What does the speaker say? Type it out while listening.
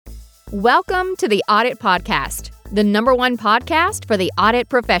Welcome to the Audit Podcast, the #1 podcast for the audit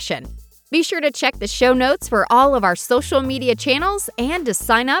profession. Be sure to check the show notes for all of our social media channels and to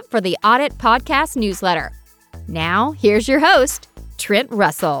sign up for the Audit Podcast newsletter. Now, here's your host, Trent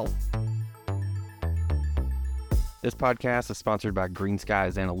Russell. This podcast is sponsored by Green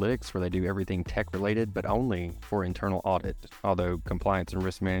Skies Analytics, where they do everything tech-related, but only for internal audit. Although compliance and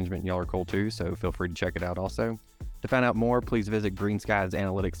risk management, y'all are cool too, so feel free to check it out also. To find out more, please visit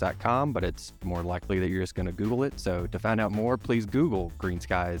greenskiesanalytics.com, but it's more likely that you're just going to Google it. So to find out more, please Google Green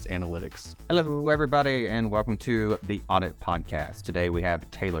Skies Analytics. Hello, everybody, and welcome to the Audit Podcast. Today we have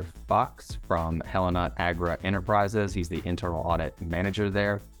Taylor Fox from Helena Agri-Enterprises. He's the internal audit manager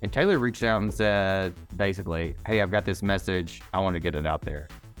there. And Taylor reached out and said, basically, hey, I've got this message. I want to get it out there.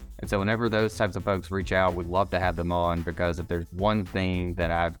 And so whenever those types of folks reach out, we'd love to have them on, because if there's one thing that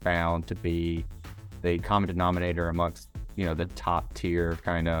I've found to be the common denominator amongst, the top tier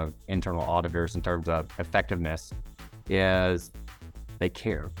kind of internal auditors in terms of effectiveness, is they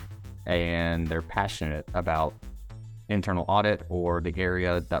care and they're passionate about internal audit, or the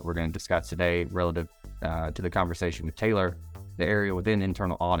area that we're going to discuss today relative to the conversation with Taylor, the area within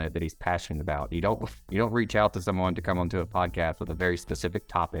internal audit that he's passionate about. You don't reach out to someone to come onto a podcast with a very specific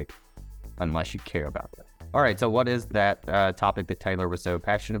topic unless you care about it. All right, so what is that topic that Taylor was so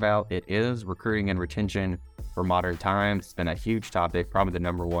passionate about? It is recruiting and retention for modern times. It's been a huge topic, probably the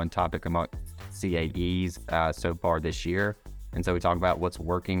 #1 topic among CAEs so far this year. And so we talk about what's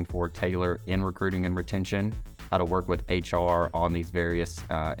working for Taylor in recruiting and retention, how to work with HR on these various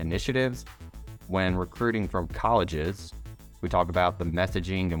initiatives. When recruiting from colleges, we talk about the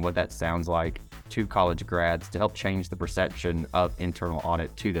messaging and what that sounds like to college grads to help change the perception of internal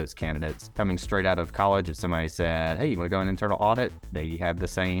audit to those candidates. Coming straight out of college, if somebody said, hey, you want to go in internal audit? They have the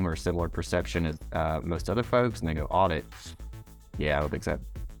same or similar perception as most other folks, and they go, audit? Yeah, I don't think so.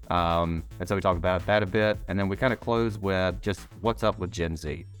 And so we talk about that a bit, and then we kind of close with just what's up with Gen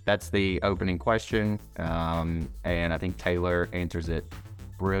Z. That's the opening question, and I think Taylor answers it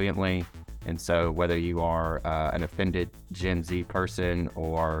brilliantly. And so whether you are an offended Gen Z person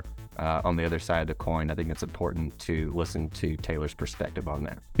or on the other side of the coin, I think it's important to listen to Taylor's perspective on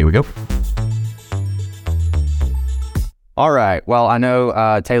that. Here we go. All right. Well, I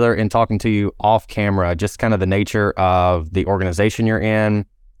know, Taylor, in talking to you off camera, just kind of the nature of the organization you're in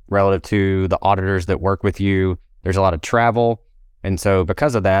relative to the auditors that work with you, there's a lot of travel. And so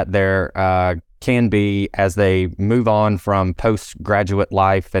because of that, there can be, as they move on from postgraduate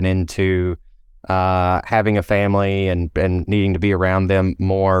life and into having a family and needing to be around them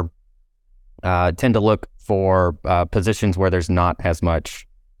more, tend to look for positions where there's not as much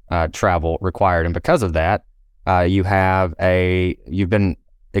travel required. And because of that, you've been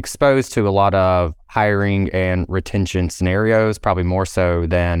exposed to a lot of hiring and retention scenarios, probably more so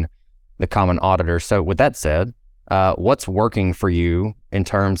than the common auditor. So with that said, what's working for you in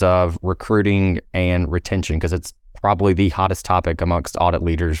terms of recruiting and retention? Because it's probably the hottest topic amongst audit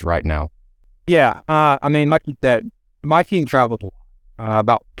leaders right now. Yeah. Like you said, my team travels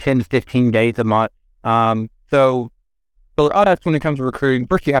about 10 to 15 days a month. So for us, when it comes to recruiting,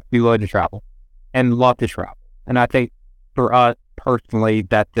 first you have to be willing to travel and love to travel. And I think for us personally,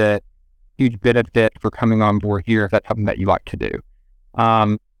 that's a huge benefit for coming on board here if that's something that you like to do.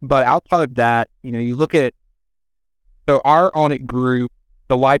 But outside of that, you look at, so our audit group,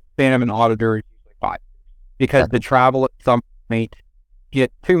 the lifespan of an auditor is usually 5 years, because the travel at some point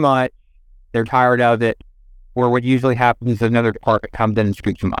gets too much, they're tired of it, or what usually happens is another department comes in and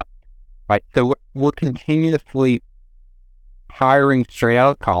scoops them up, right? So we're continuously hiring straight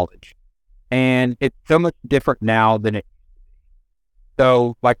out of college, and it's so much different now than it used to be.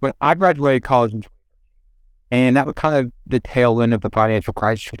 So like when I graduated college in 2013, and that was kind of the tail end of the financial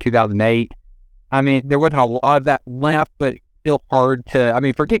crisis of 2008. There wasn't a lot of that left, but it's still hard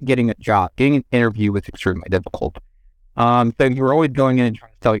to, forget getting a job. Getting an interview was extremely difficult. So you were always going in and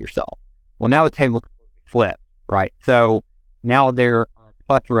trying to sell yourself. Well, now the table flipped, right? So now there are a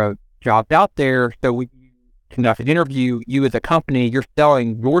plethora of jobs out there. So when you conduct an interview, you as a company, you're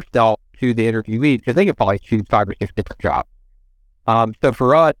selling yourself to the interviewees, because they could probably choose 5 or 6 different jobs. So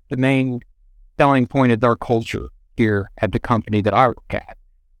for us, the main selling point is our culture here at the company that I work at.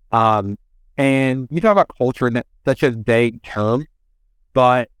 And you talk about culture, and that's such a vague term,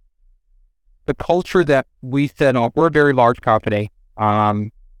 but the culture that we set up, we're a very large company,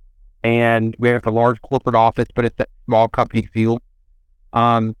 and we have a large corporate office, but it's a small company feel.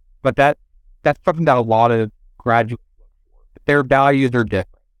 But that's something that a lot of graduates look for. Their values are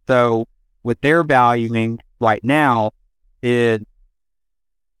different. So what they're valuing right now is,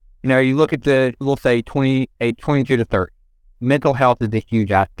 you look at we'll say 22 to 30. mental health is a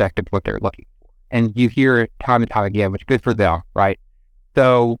huge aspect of what they're looking for. And you hear it time and time again, which is good for them, right?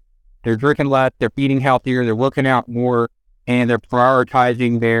 So they're drinking less, they're eating healthier, they're working out more, and they're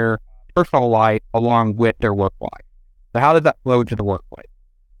prioritizing their personal life along with their work life. So how does that flow to the workplace?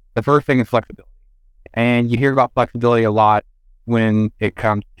 The first thing is flexibility. And you hear about flexibility a lot when it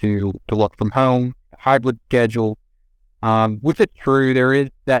comes to work from home, hybrid schedule, which is true. There is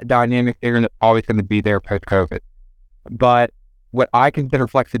that dynamic there and it's always going to be there post-COVID. But what I consider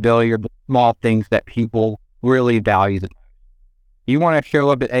flexibility are the small things that people really value the most. You want to show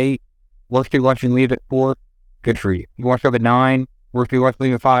up at 8, work through lunch and leave at 4, good for you. You want to show up at 9, work through lunch and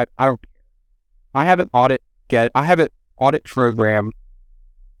leave at 5, I don't care. I have an audit program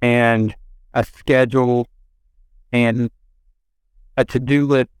and a schedule and a to-do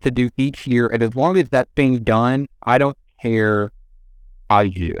list to do each year. And as long as that's being done, I don't care how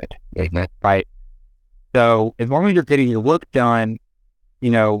you do it, right? So as long as you're getting your work done,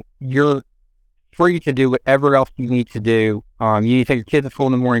 you're free to do whatever else you need to do. You need to take your kids to school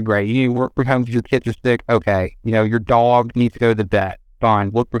in the morning, great. You need to work from home because your kids are sick, okay. Your dog needs to go to the vet,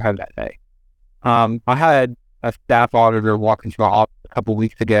 fine, work from home that day. I had a staff auditor walk into my office a couple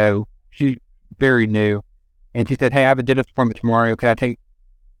weeks ago. She's very new. And she said, hey, I have a dentist appointment tomorrow. Can I take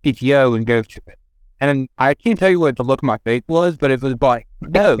PTO and go to it? And I can't tell you what the look on my face was, but it was like,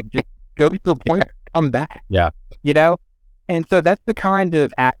 no, just go to the appointment, come back. Yeah. And so that's the kind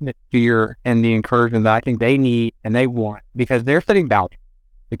of atmosphere and the encouragement that I think they need and they want, because they're setting boundaries.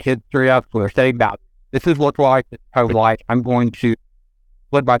 The kids straight up, they're setting boundaries. This is work life, this is home life. I'm going to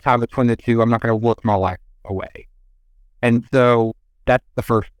split my time between the two. I'm not going to work my life away. And so that's the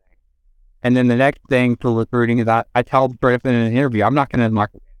first thing. And then the next thing for recruiting is I tell them straight up in an interview, I'm not going to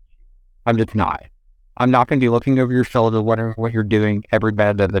micromanage you. I'm just not. I'm not going to be looking over your shoulder, wondering what you're doing every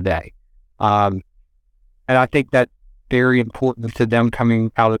minute of the day. And I think that's very important to them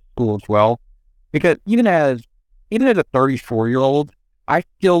coming out of school as well. Because even as a 34-year-old, I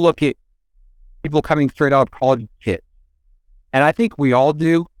still look at people coming straight out of college kids. And I think we all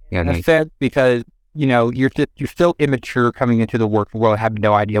do, in a sense, because, you're still immature coming into the work world, have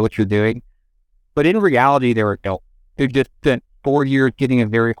no idea what you're doing. But in reality, they're adults. They've just spent 4 years getting a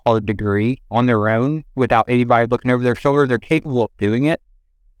very hard degree on their own without anybody looking over their shoulder. They're capable of doing it.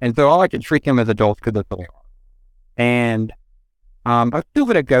 And so I like to treat them as adults because that's what they are. And I'm still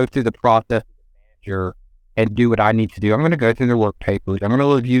going to go through the process as a manager and do what I need to do. I'm going to go through their work papers. I'm going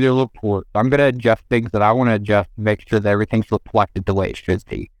to review their reports. I'm going to adjust things that I want to adjust to make sure that everything's reflected the way it should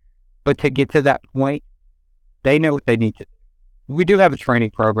be. But to get to that point, they know what they need to do. We do have a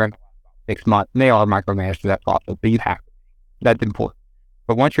training program, 6 months, and they are micromanaged through that process, but you have to. That's important.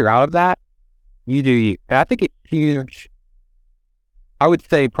 But once you're out of that, you do you. And I think it's huge. I would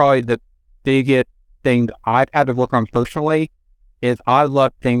say probably the biggest thing that I've had to work on personally is I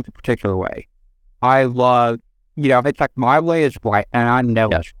love things a particular way. I love, it's like my way is right, and I know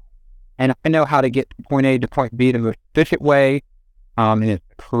it. And I know how to get from point A to point B in the most efficient way, in the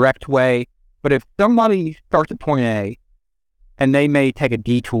correct way. But if somebody starts at point A, and they may take a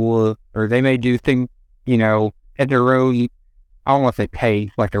detour, or they may do things, at their own, I don't want to say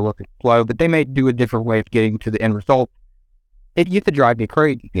pace, like they're working slow, but they may do a different way of getting to the end result. It used to drive me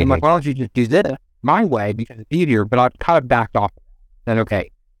crazy. I'm like, why don't you just do this my way because it's easier? But I've kind of backed off of that. Then,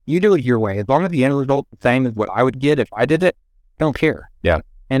 okay, you do it your way. As long as the end result's the same as what I would get if I did it, I don't care. Yeah.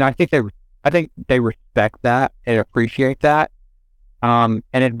 And I think they respect that and appreciate that. And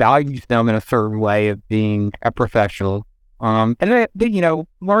it values them in a certain way of being a professional. And they,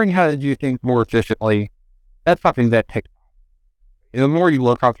 learning how to do things more efficiently, that's something that takes time. The more you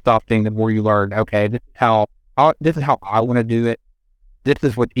look up something, the more you learn, okay, this is how I want to do it. This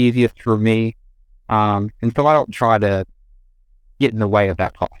is what's easiest for me. And so I don't try to get in the way of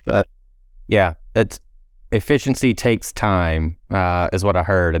that process. Yeah, efficiency takes time, is what I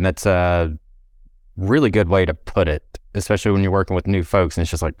heard. And that's a really good way to put it, especially when you're working with new folks and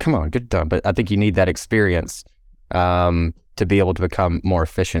it's just like, come on, get it done. But I think you need that experience to be able to become more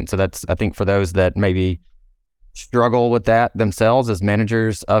efficient. So that's, I think, for those that maybe struggle with that themselves as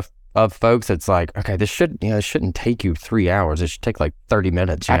managers of folks, it's like, okay, this shouldn't take you 3 hours. It should take like 30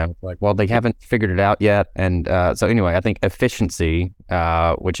 minutes, like, well, they haven't figured it out yet. And so anyway, I think efficiency,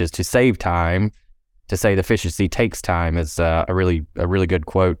 which is to save time, to say the efficiency takes time is a really good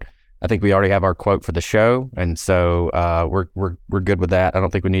quote. I think we already have our quote for the show. And so we're good with that. I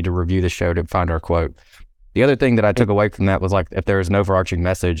don't think we need to review the show to find our quote. The other thing that I took away from that was like, if there is an overarching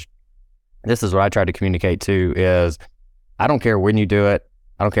message, this is what I try to communicate too, is I don't care when you do it.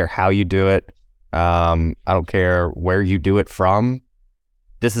 I don't care how you do it. I don't care where you do it from.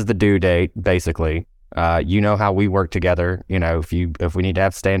 This is the due date, basically. You know how we work together. If we need to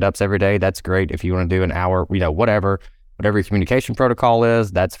have stand-ups every day, that's great. If you want to do an hour, whatever your communication protocol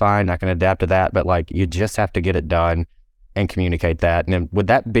is, that's fine. I can adapt to that. But like, you just have to get it done and communicate that. And then would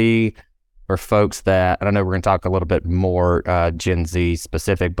that be for folks that, and I know we're going to talk a little bit more Gen Z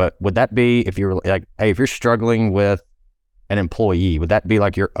specific, but would that be if you're like, hey, if you're struggling with an employee, would that be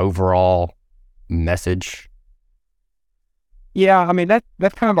like your overall message? Yeah, I mean,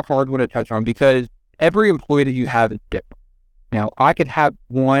 that's kind of a hard one to touch on because every employee that you have is different. Now, I could have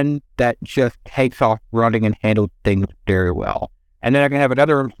one that just takes off running and handles things very well. And then I can have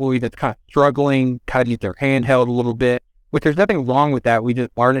another employee that's kind of struggling, kind of needs their handheld a little bit, which there's nothing wrong with that. We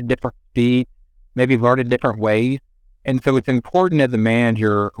just learn at different speeds, maybe learn in different ways. And so it's important as a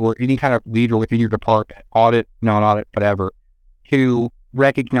manager or any kind of leader within your department, audit, non-audit, whatever, to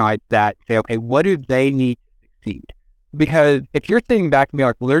recognize that, say, okay, what do they need to succeed? Because if you're sitting back and be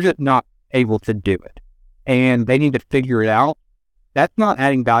like, well, they're just not able to do it and they need to figure it out, that's not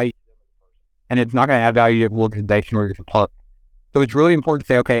adding value to them, and it's not going to add value to the organization or your department. So it's really important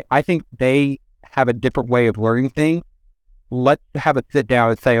to say, okay, I think they have a different way of learning things. Let's have a sit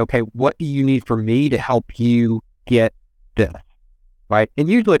down and say, okay, what do you need from me to help you get this, right? And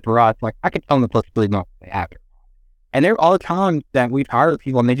usually for us, like I can tell them the flexibility month they have it. And there are all the times that we've hired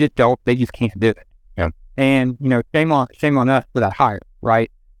people and they just can't do it. Yeah. And, shame on us for that hire,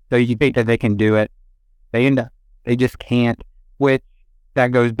 right? So you think that they can do it. They just can't, which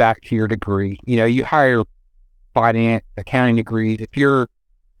that goes back to your degree. You hire finance, accounting degrees. If you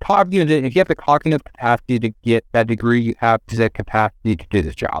have the cognitive capacity to get that degree, you have the capacity to do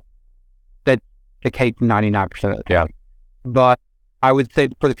this job. That's the case 99% of the time. Yeah. But I would say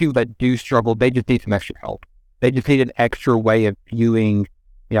for the people that do struggle, they just need some extra help. They just need an extra way of viewing,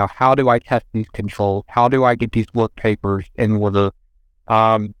 how do I test these controls? How do I get these work papers in order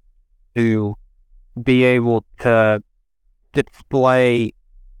to be able to display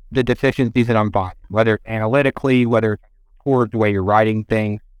the deficiencies that I'm finding, whether it's analytically, whether it's towards the way you're writing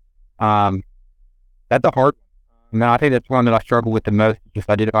things. That's a hard one. And I think that's one that I struggle with the most. Just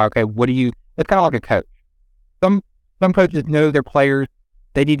identify, okay, it's kind of like a coach. Some coaches know their players,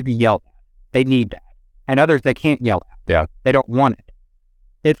 they need to be yelled at. They need that. And others, they can't yell at. Yeah. They don't want it.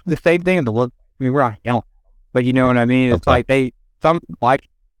 It's the same thing in the look. I mean, we're not yelling, but you know what I mean? It's like some like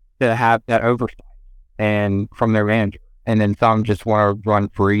to have that oversight and from their manager. And then some just want to run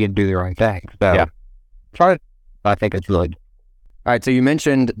free and do their own thing. So yeah. I think it's really. All right. So you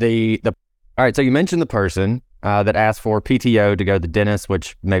mentioned the person that asked for PTO to go to the dentist,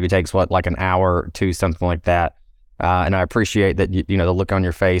 which maybe takes like an hour or two, something like that. And I appreciate that, the look on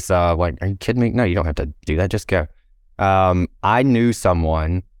your face of like, are you kidding me? No, you don't have to do that. Just go. I knew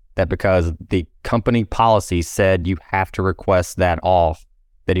someone that because the company policy said you have to request that off,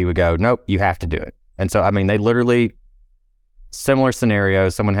 that he would go, nope, you have to do it. And so, I mean, they literally, similar scenario,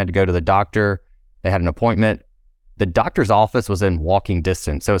 someone had to go to the doctor. They had an appointment. The doctor's office was in walking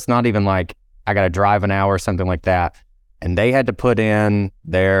distance. So it's not even like I got to drive an hour or something like that. And they had to put in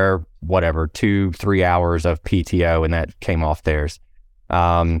their, 2-3 hours of PTO, and that came off theirs.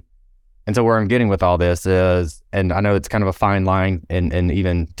 And so where I'm getting with all this is, and I know it's kind of a fine line in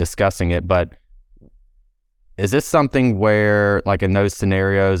even discussing it, but is this something where, like in those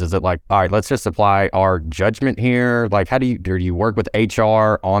scenarios, is it like, all right, let's just apply our judgment here? Like, how do you work with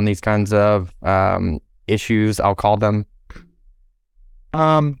HR on these kinds of issues, I'll call them?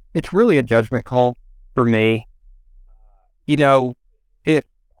 It's really a judgment call for me. If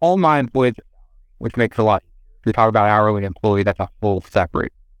all my employees, which makes a lot, we talk about hourly employee, that's a full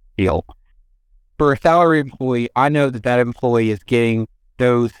separate deal. For a salary employee, I know that employee is getting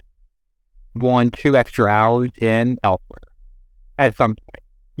those 1-2 extra hours in elsewhere at some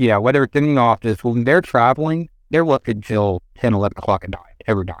point. Whether it's in the office, when they're traveling, they're working till 10, 11 o'clock at night,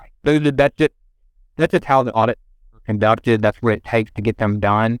 every night. That's just how the audit are conducted. That's what it takes to get them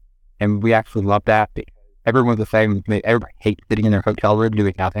done. And we actually love that because everyone's the same. Everybody hates sitting in their hotel room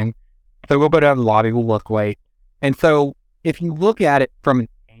doing nothing. So we'll go down to the lobby, we'll look away. And so if you look at it from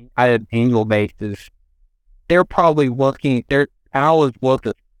an annual basis, they're probably working, their hours worked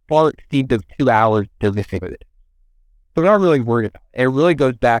far exceed the 2 hours to this with it. So we're not really worried about it. It really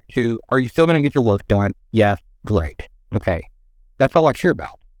goes back to, are you still going to get your work done? Yes, great. Okay. That's all I care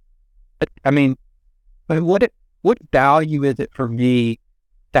about. But what value is it for me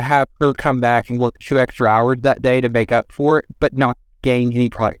to have her come back and work 2 extra hours that day to make up for it, but not gain any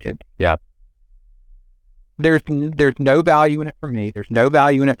productivity? Yeah. There's no value in it for me. There's no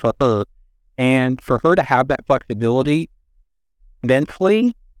value in it for her. And for her to have that flexibility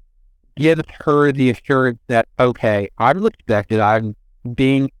mentally gives her the assurance that, okay, I'm respected. I'm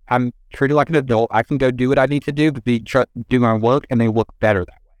being I'm treated like an adult. I can go do what I need to do, but do my work, and they look better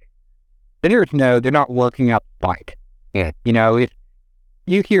that way. Vendors know they're not working out the spike. Yeah. If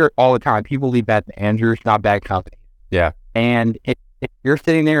you hear it all the time, people leave bad managers, not bad companies. Yeah. And if you're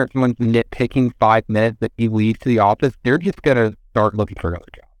sitting there, if someone's nitpicking 5 minutes that you leave to the office, they're just going to start looking for another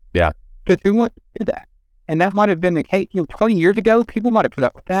job. Yeah. Because who wants to do that? And that might have been the case, 20 years ago, people might have put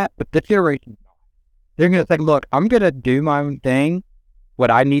up with that, but this generation, they're going to say, look, I'm going to do my own thing,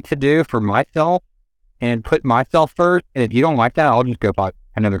 what I need to do for myself, and put myself first. And if you don't like that, I'll just go find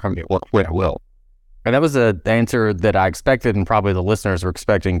another company to work when I will. And that was an answer that I expected, and probably the listeners were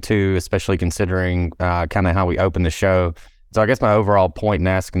expecting too, especially considering kind of how we opened the show. So I guess my overall point in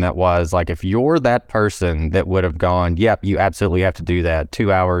asking that was, like, if you're that person that would have gone, yep, you absolutely have to do that,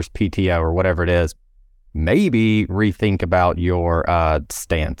 2 hours PTO or whatever it is, maybe rethink about your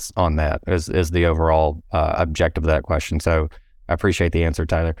stance on that is the overall objective of that question. So I appreciate the answer,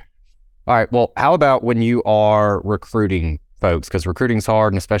 Tyler. All right. Well, how about when you are recruiting folks? Because recruiting's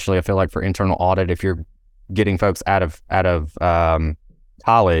hard, and especially I feel like for internal audit, if you're getting folks out of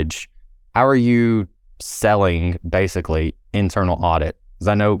college, how are you selling basically internal audit? Because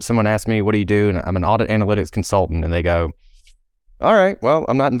I know someone asked me, what do you do? And I'm an audit analytics consultant, and they go, all right, well,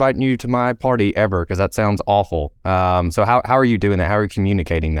 I'm not inviting you to my party ever because that sounds awful. So how are you doing that? How are you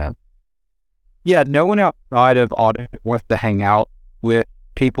communicating that? Yeah, no one outside of audit wants to hang out with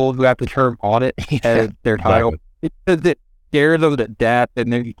people who have the term audit as their title. Because it scares them to death,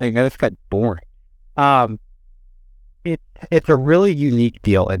 and then you think, oh, this guy's boring. It's a really unique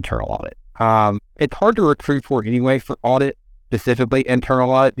deal, internal audit. It's hard to recruit for anyway, for audit, specifically internal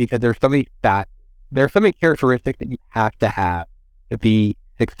audit, because there's so many characteristics that you have to be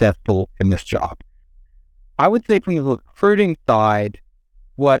successful in this job. I would say from the recruiting side,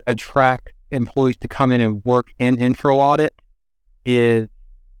 what attracts employees to come in and work in internal audit is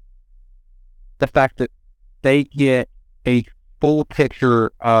the fact that they get a full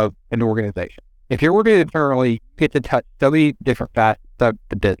picture of an organization. If you're working internally, you get to touch so many different facets of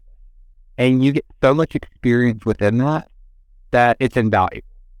the business, and you get so much experience within that it's invaluable.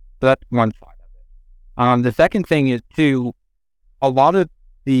 So that's one side of it. The second thing is, too, a lot of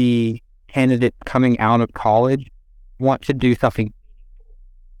the candidates coming out of college want to do something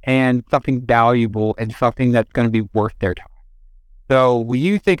and something valuable and something that's going to be worth their time. So when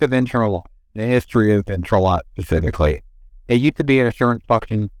you think of internal audit, the history of internal audit specifically, it used to be an assurance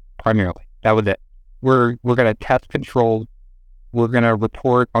function primarily. That was it. We're going to test controls. We're going to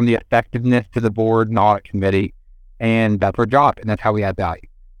report on the effectiveness to the board and audit committee, and that's our job, and that's how we add value.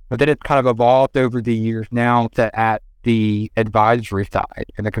 But then it's kind of evolved over the years now to at the advisory side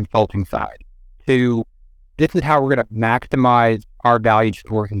and the consulting side to this is how we're going to maximize our value to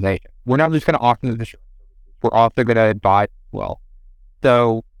the organization. We're not just going to offer the assurance services. We're also going to advise as well.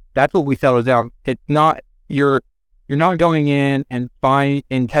 So that's what we settled down. It's not you're not going in and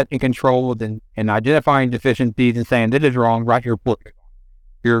testing controls and identifying deficiencies and saying this is wrong right here.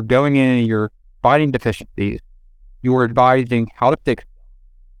 You're going in and you're finding deficiencies. You're advising how to fix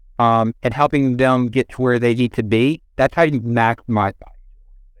them, and helping them get to where they need to be. That's how you maximize value.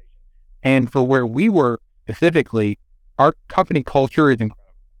 And for where we work specifically, our company culture is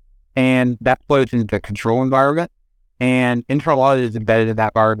incredible, and that flows into the control environment. And internal audit is embedded in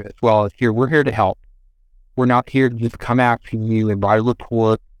that environment as well. As we're here to help. We're not here to just come after you and write a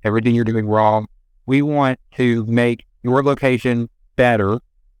report, everything you're doing wrong. We want to make your location better,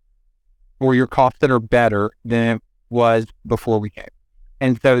 or your cost center better than it was before we came.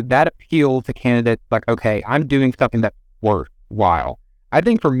 And so that appeals to candidates like, okay, I'm doing something that's worthwhile. I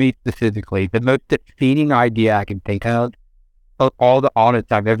think for me specifically, the most defeating idea I can think of all the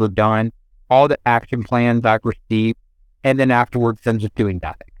audits I've ever done, all the action plans I've received, and then afterwards, I'm just doing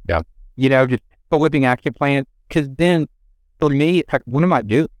nothing. Yeah. Just a whipping action plan. Because then, for me, it's like, what am I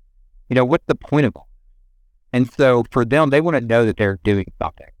doing? What's the point of all? And so for them, they want to know that they're doing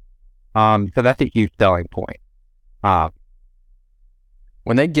something. So that's a huge selling point.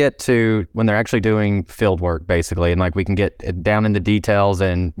 When they're actually doing field work, basically, and like we can get down in the details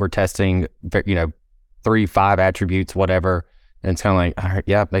and we're testing, 3-5 attributes, whatever. And it's kind of like, all right,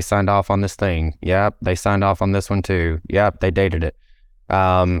 yep, they signed off on this thing. Yep, they signed off on this one too. Yep, they dated it.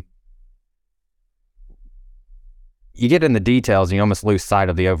 You get in the details and you almost lose sight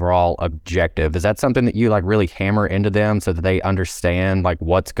of the overall objective. Is that something that you like really hammer into them so that they understand like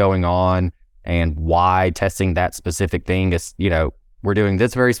what's going on and why testing that specific thing is, we're doing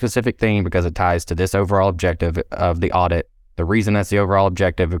this very specific thing because it ties to this overall objective of the audit. The reason that's the overall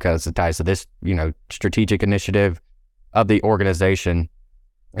objective because it ties to this, strategic initiative of the organization.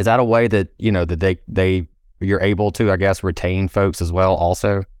 Is that a way that, that you're able to, I guess, retain folks as well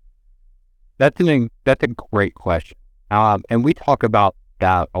also? That's a great question. And we talk about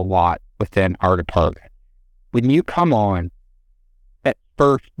that a lot within our department. When you come on, at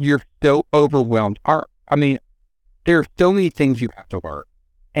first, you're so overwhelmed. There are so many things you have to learn,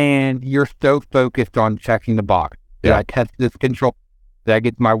 and you're so focused on checking the box. Did I test this control? Did I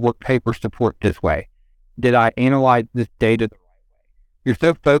get my work paper support this way? Did I analyze this data the right way? You're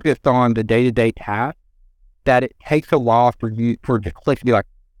so focused on the day-to-day task that it takes a while for it to click to be like,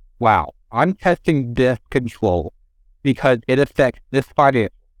 wow, I'm testing this control because it affects this financial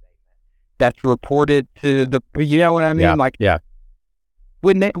statement that's reported to the, you know what I mean?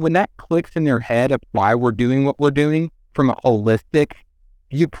 When that clicks in their head of why we're doing what we're doing from a holistic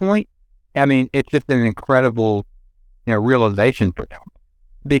viewpoint, it's just an incredible, realization for them,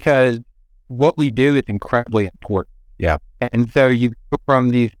 because what we do is incredibly important. Yeah. And so you go from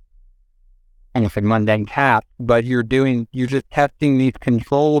these, I don't say mundane tasks, but you're just testing these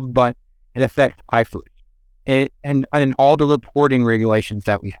controls, but it affects isolation and all the reporting regulations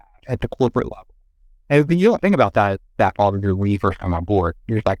that we have at the corporate level. And you don't think about that as that auditor when you first come on board.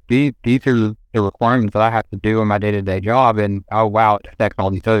 You're just like, these are the requirements that I have to do in my day-to-day job, and oh wow, it affects all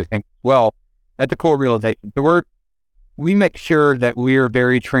these other things. Well, that's a core realization. So we make sure that we are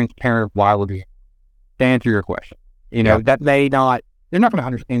very transparent of why we're doing it. To answer your question, that they're not going to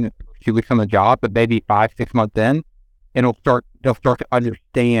understand it 2 weeks on the job, but maybe 5-6 months in, and they'll start to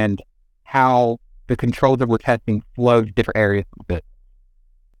understand how the controls that we're testing flow to different areas of the business.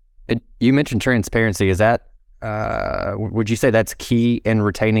 You mentioned transparency. Is that, would you say that's key in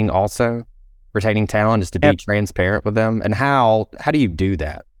retaining talent, is to be transparent with them? And how do you do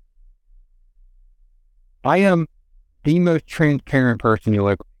that? I am the most transparent person you'll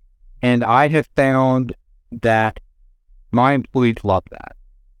ever, and I have found that my employees love that.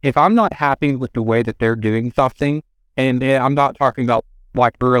 If I'm not happy with the way that they're doing something, and I'm not talking about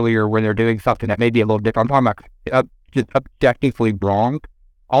like earlier when they're doing something that may be a little different, I'm talking about just objectively wrong,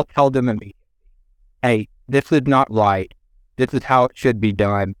 I'll tell them immediately, hey, this is not right. This is how it should be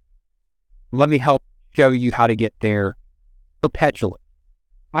done. Let me help show you how to get there perpetually.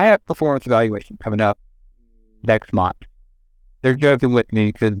 I have performance evaluation coming up next month. They're joking with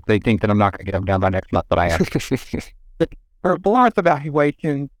me because they think that I'm not going to get them done by next month, but I am. The performance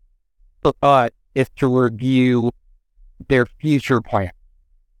evaluation for us is to review their future plan.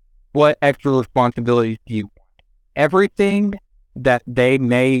 What extra responsibilities do you want? Everything that they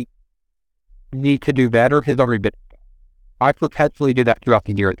may need to do better has already been done. I perpetually do that throughout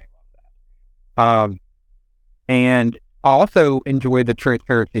the year. And I also enjoy the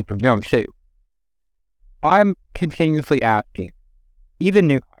transparency from them too. I'm continuously asking, even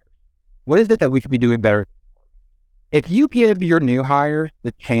new hires, what is it that we could be doing better? If you give your new hires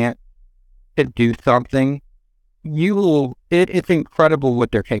the chance to do something, it's incredible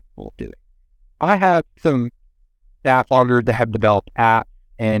what they're capable of doing. I have some staff auditors that have developed apps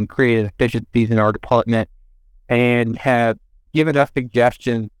and created efficiencies in our department and have given us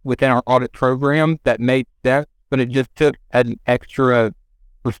suggestions within our audit program that made sense, but it just took an extra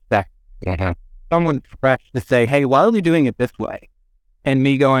perspective. Mm-hmm. Someone fresh to say, hey, why are we doing it this way? And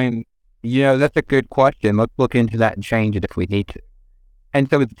me going, that's a good question. Let's look into that and change it if we need to. And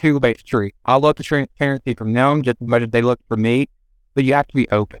so it's a two-way street. I love the transparency from them just as much as they look for me, but you have to be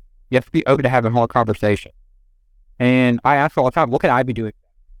open. You have to be open to having a whole conversation. And I ask all the time, what can I be doing?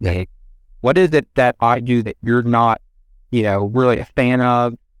 Yeah. What is it that I do that you're not, really a fan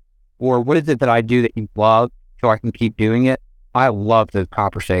of? Or what is it that I do that you love so I can keep doing it? I love those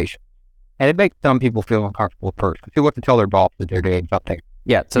conversations. And it makes some people feel uncomfortable at first who want to tell their boss that they're doing something.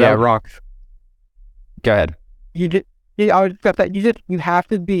 Yeah. So that rocks. Go ahead. I was just about that. You have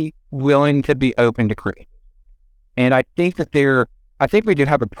to be willing to be open to create. And I think we do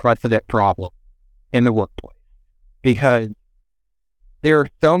have a precedent problem in the workplace, because there are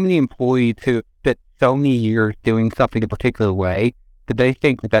so many employees who spent so many years doing something a particular way that they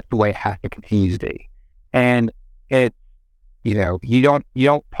think that that's the way it has to continue to be. And it's, you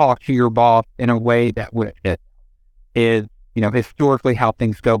don't talk to your boss in a way that would is, historically how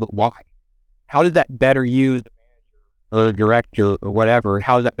things go, but why? How does that better you, or the director, or whatever?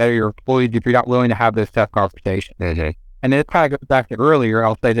 How does that better your employees if you're not willing to have those tough conversations? Mm-hmm. And this kind of goes back to earlier.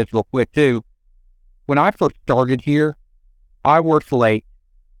 I'll say this real quick too. When I first started here, I worked late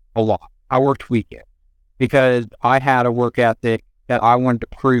a lot. I worked weekends because I had a work ethic that I wanted to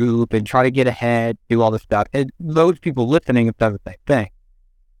prove and try to get ahead, do all this stuff. And those people listening have done the same thing.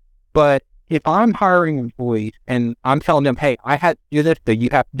 But if I'm hiring employees and I'm telling them, hey, I had to do this, so you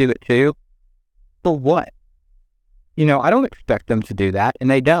have to do it too, for what? I don't expect them to do that, and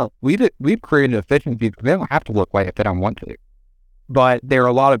they don't. We've created efficiencies. They don't have to look like it if they don't want to. But there are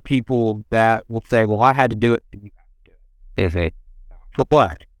a lot of people that will say, well, I had to do it. And you have to do it. If it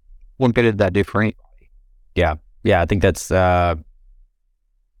reflect, what good did that do for anybody? Yeah. I think that's, and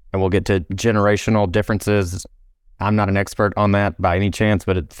we'll get to generational differences. I'm not an expert on that by any chance,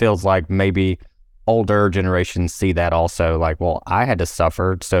 but it feels like maybe older generations see that also, like, well, I had to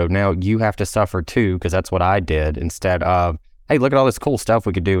suffer, so now you have to suffer too, because that's what I did, instead of, hey, look at all this cool stuff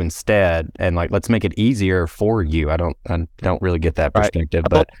we could do instead, and like, let's make it easier for you. I don't really get that perspective,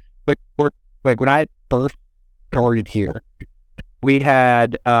 right. But like when I first started here, we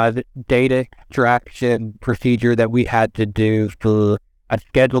had the data extraction procedure that we had to do for a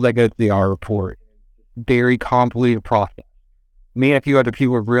schedule that goes to the R report. Very convoluted process. Me and a few other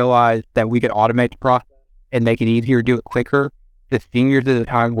people have realized that we could automate the process and make it easier, do it quicker. The seniors at the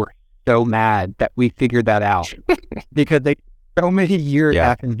time were so mad that we figured that out because they so many years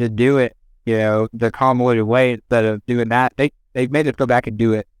having to do it, the convoluted way instead of doing that. They made us go back and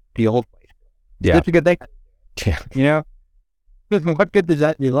do it the old way. Yeah, that's a good thing. Yeah, what good does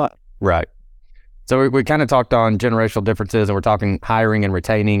that do us? Right. So we kind of talked on generational differences, and we're talking hiring and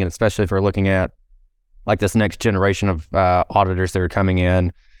retaining, and especially if we're looking at like this next generation of auditors that are coming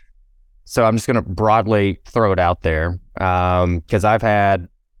in. So I'm just going to broadly throw it out there because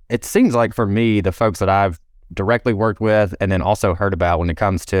it seems like for me, the folks that I've directly worked with and then also heard about when it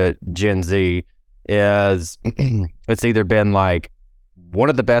comes to Gen Z is it's either been like one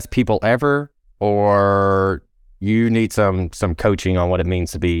of the best people ever, or you need some coaching on what it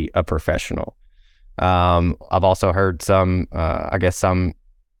means to be a professional. I've also heard some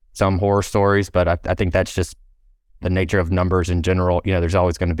horror stories, but I think that's just the nature of numbers in general. There's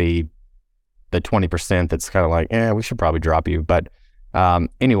always going to be the 20% that's kind of like, we should probably drop you. But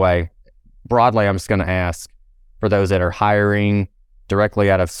anyway, broadly, I'm just going to ask for those that are hiring directly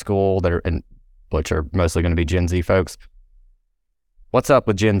out of school which are mostly going to be Gen Z folks. What's up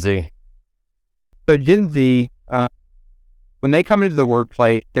with Gen Z? So Gen Z, when they come into the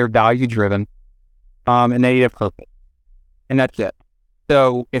workplace, they're value driven, and they need a purpose, and that's it.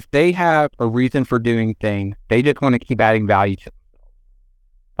 So if they have a reason for doing things, they just want to keep adding value to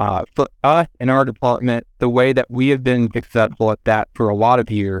themselves. For us in our department, the way that we have been successful at that for a lot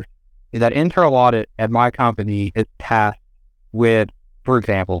of years is that internal audit at my company is tasked with, for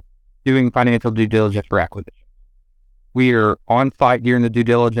example, doing financial due diligence for acquisition. We are on site during the due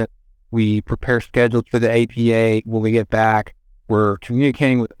diligence. We prepare schedules for the APA. When we get back, we're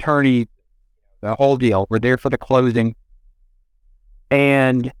communicating with attorneys, the whole deal. We're there for the closing.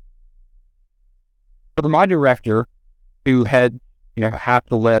 And for my director, who had, half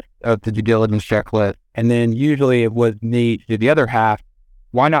the list of the due diligence checklist, and then usually it was me to do the other half,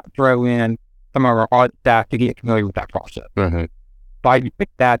 why not throw in some of our audit staff to get familiar with that process? Mm-hmm. By doing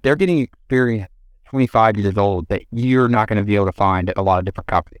that, they're getting experience at 25 years old that you're not going to be able to find at a lot of different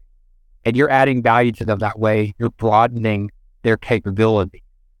companies. And you're adding value to them that way. You're broadening their capability.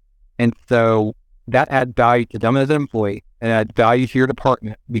 And so that adds value to them as an employee and adds value to your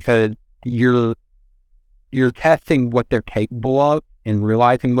department because you're testing what they're capable of and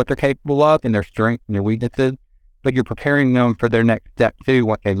realizing what they're capable of and their strengths and their weaknesses, but you're preparing them for their next step too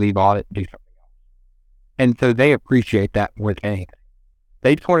once they leave audit and do something else. And so they appreciate that more than anything.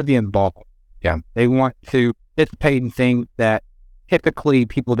 They just want to be involved. Yeah. They want to participate in things that typically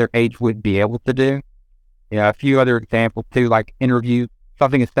people their age wouldn't be able to do. A few other examples too, like interviews,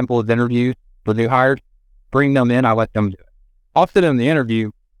 something as simple as interviews for new hires. Bring them in, I let them do it. I'll sit in the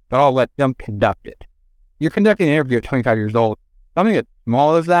interview, but I'll let them conduct it. You're conducting an interview at 25 years old. Something as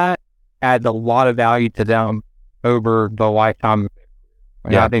small as that adds a lot of value to them over the lifetime.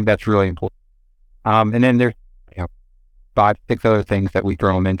 I think that's really important. And then there's 5, 6 other things that we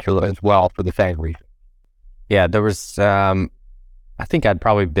throw them into as well for the same reason. Yeah, there was, I think I'd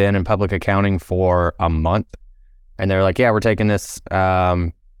probably been in public accounting for a month, and they're like, we're taking this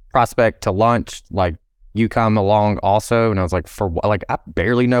prospect to lunch, like, you come along also. And I was like, for what? Like, I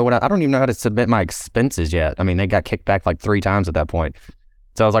barely know I don't even know how to submit my expenses yet. I mean, they got kicked back like 3 times at that point.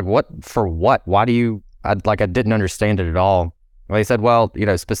 So I was like, what, for what? Why do you, I didn't understand it at all. Well, they said, well,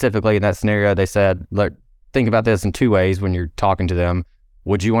 specifically in that scenario, they said, look, think about this in 2 ways when you're talking to them.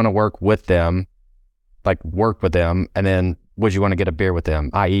 Would you want to work with them? And then would you want to get a beer with them?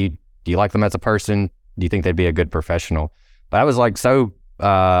 i.e., do you like them as a person? Do you think they'd be a good professional? But I was like so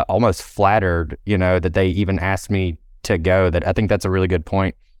almost flattered, that they even asked me to go. That I think that's a really good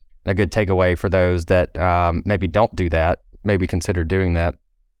point, a good takeaway for those that maybe don't do that, maybe consider doing that.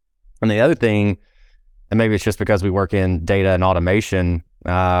 And the other thing, and maybe it's just because we work in data and automation,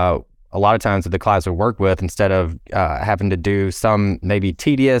 a lot of times the clients we work with, instead of having to do some maybe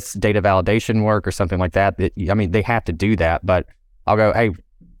tedious data validation work or something like that, they have to do that, but I'll go, hey,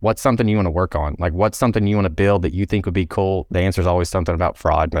 what's something you want to work on? Like, what's something you want to build that you think would be cool? The answer is always something about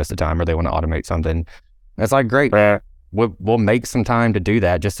fraud most of the time, or they want to automate something. That's like, great. We'll make some time to do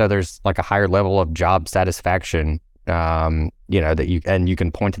that, just so there's like a higher level of job satisfaction, that you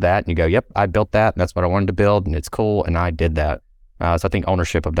can point to that and you go, yep, I built that. And that's what I wanted to build, and it's cool. And I did that. So I think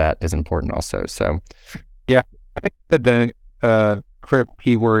ownership of that is important also. So, yeah, I think that the critical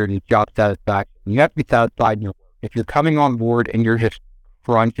keyword is job satisfaction. You have to be satisfied in your work. If you're coming on board and you're just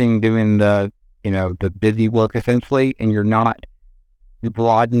crunching, doing the busy work essentially, and you're not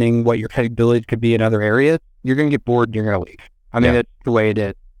broadening what your capabilities could be in other areas, you're going to get bored and you're going to leave. I mean, that's the way it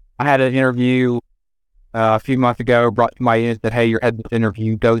is. I had an interview a few months ago, brought somebody in and said, hey, you're heading this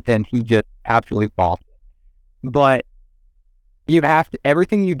interview, goes in, he just absolutely bossed it. But you have to,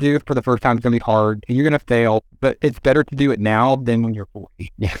 everything you do for the first time is going to be hard and you're going to fail, but it's better to do it now than when you're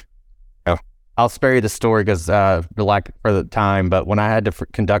 40. Yeah. Oh, I'll spare you the story because for the time, but when I had to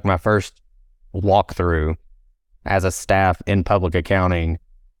conduct my first walkthrough as a staff in public accounting,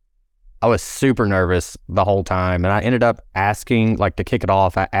 I was super nervous the whole time. And I ended up asking, like, to kick it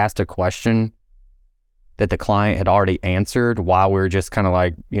off, I asked a question that the client had already answered while we were just kind of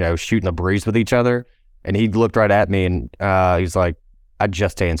like, shooting the breeze with each other. And he looked right at me and he's like, I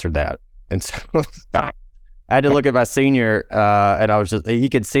just answered that. And so I had to look at my senior and I was just, he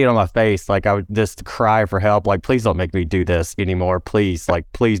could see it on my face. Like, I would just cry for help. Like, please don't make me do this anymore. Please,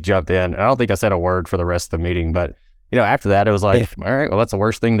 please jump in. And I don't think I said a word for the rest of the meeting, but after that, it was like, all right, well, that's the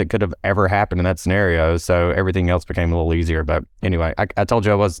worst thing that could have ever happened in that scenario. So everything else became a little easier. But anyway, I told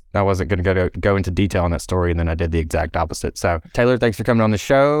you I wasn't going to go into detail on that story, and then I did the exact opposite. So Taylor, thanks for coming on the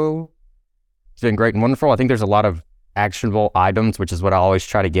show. It's been great and wonderful. I think there's a lot of actionable items, which is what I always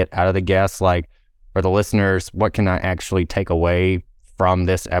try to get out of the guests. Like, for the listeners, what can I actually take away from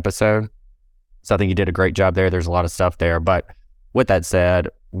this episode? So I think you did a great job there. There's a lot of stuff there. But with that said,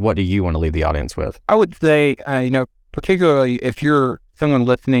 what do you want to leave the audience with? I would say, particularly if you're someone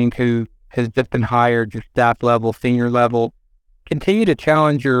listening who has just been hired, your staff level, senior level, continue to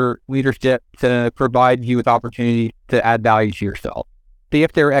challenge your leadership to provide you with opportunities to add value to yourself. See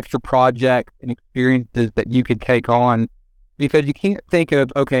if there are extra projects and experiences that you could take on, because you can't think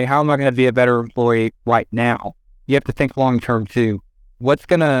of, okay, how am I going to be a better employee right now? You have to think long-term too. What's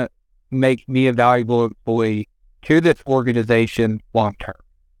going to make me a valuable employee to this organization long-term?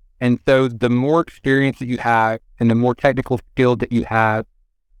 And so the more experience that you have and the more technical skills that you have,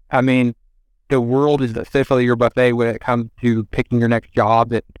 I mean, the world is essentially your buffet when it comes to picking your next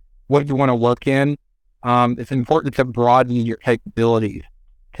job and what you want to work in. It's important to broaden your capabilities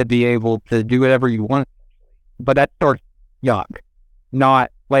to be able to do whatever you want. But that starts young,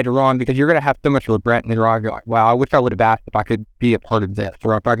 not later on, because you're going to have so much regret and later on you're like, wow, I wish I would have asked if I could be a part of this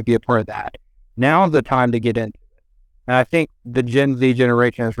or if I could be a part of that. Now's the time to get into it. And I think the Gen Z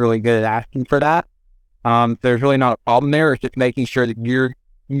generation is really good at asking for that. There's really not a problem there. It's just making sure that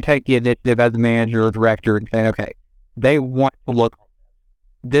you take the initiative as a manager or director and saying, okay, they want to look.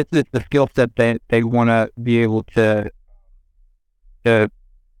 This is the skill set that they want to be able to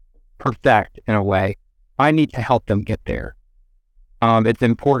perfect in a way. I need to help them get there. It's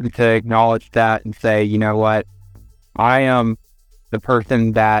important to acknowledge that and say, you know what, I am the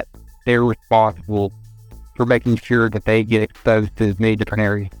person that they're responsible for making sure that they get exposed to as many different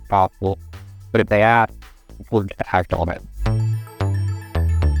areas as possible. But if they ask, it's important to act on it.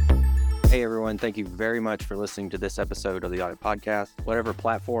 Hey everyone, thank you very much for listening to this episode of the Audit Podcast. Whatever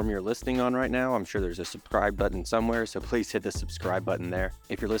platform you're listening on right now, I'm sure there's a subscribe button somewhere, so please hit the subscribe button there.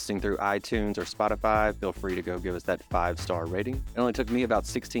 If you're listening through iTunes or Spotify, feel free to go give us that 5-star rating. It only took me about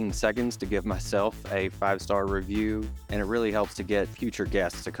 16 seconds to give myself a 5-star review, and it really helps to get future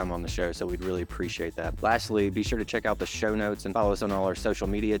guests to come on the show, so we'd really appreciate that. Lastly, be sure to check out the show notes and follow us on all our social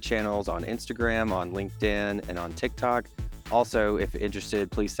media channels on Instagram, on LinkedIn, and on TikTok. Also, if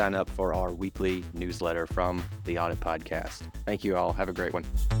interested, please sign up for our weekly newsletter from the Audit Podcast. Thank you all. Have a great one.